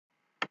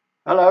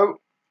Hello,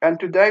 and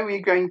today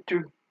we're going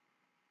to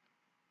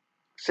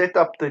set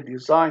up the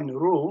design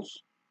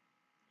rules.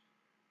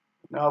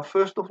 Now,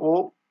 first of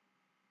all,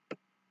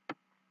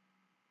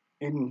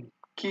 in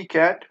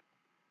Kicad,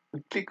 we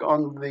click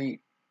on the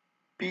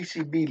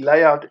PCB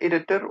Layout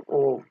Editor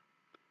or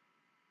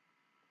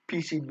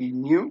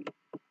Pcbnew,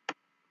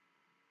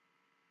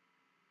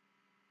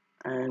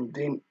 and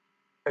then,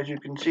 as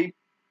you can see,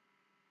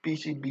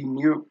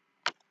 Pcbnew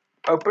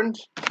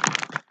opens,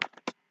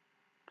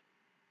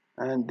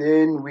 and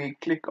then we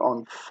click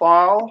on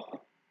File,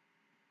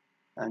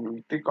 and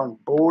we click on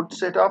Board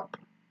Setup,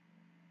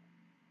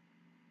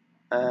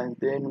 and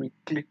then we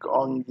click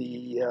on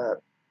the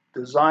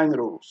design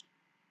rules,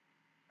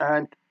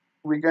 and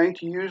we're going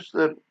to use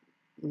the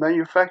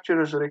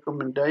manufacturer's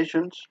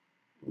recommendations.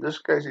 In this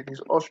case, it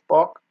is OSH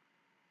Park.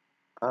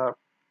 On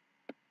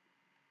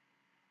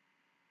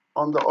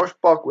the OSH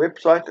Park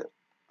website,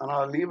 and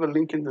I'll leave a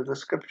link in the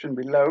description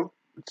below,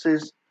 it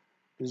says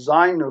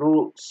Design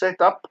Rule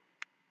Setup,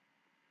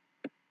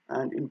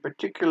 and in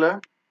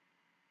particular,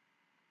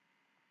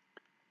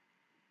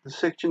 the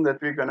section that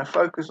we're going to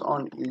focus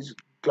on is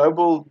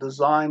Global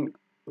Design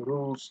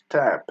Rules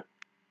tab.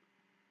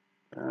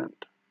 And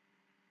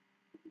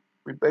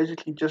we're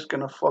basically just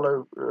going to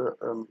follow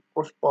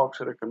OSH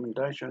Park's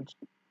recommendations.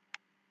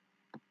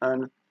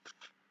 And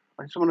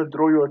I just want to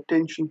draw your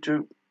attention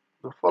to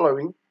the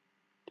following.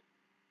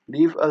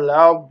 Leave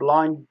allow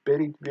blind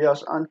buried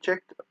vias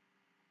unchecked.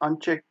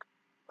 Uncheck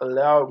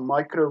allow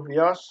micro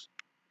vias.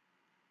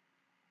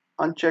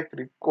 Unchecked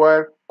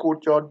require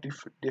courtyard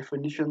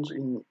definitions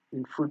in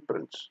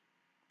footprints.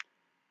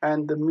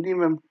 And the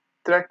minimum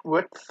track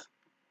width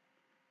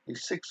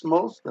is 6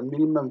 mils. The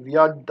minimum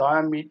via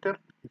diameter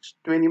is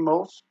 20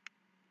 mils.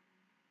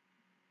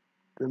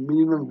 The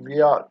minimum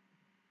via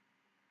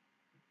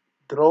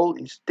drill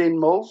is 10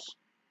 mils.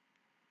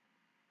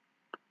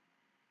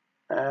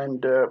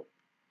 And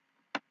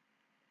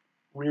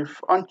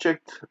we've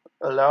unchecked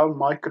allow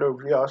micro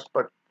vias,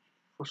 but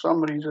for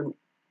some reason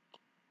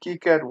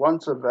Kicad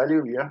wants a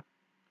value here,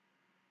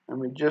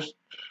 and we just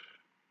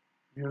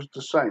use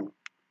the same.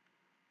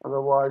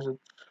 Otherwise it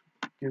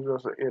gives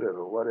us an error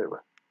or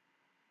whatever.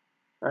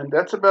 And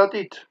that's about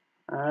it.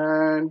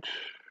 And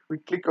we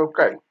click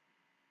OK.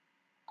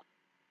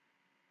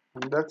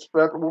 And that's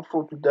about all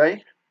for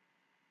today.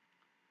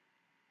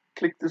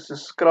 Click the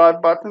subscribe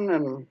button,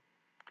 and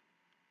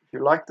if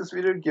you like this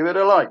video, give it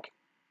a like.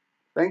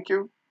 Thank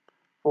you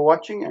for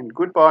watching, and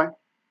goodbye.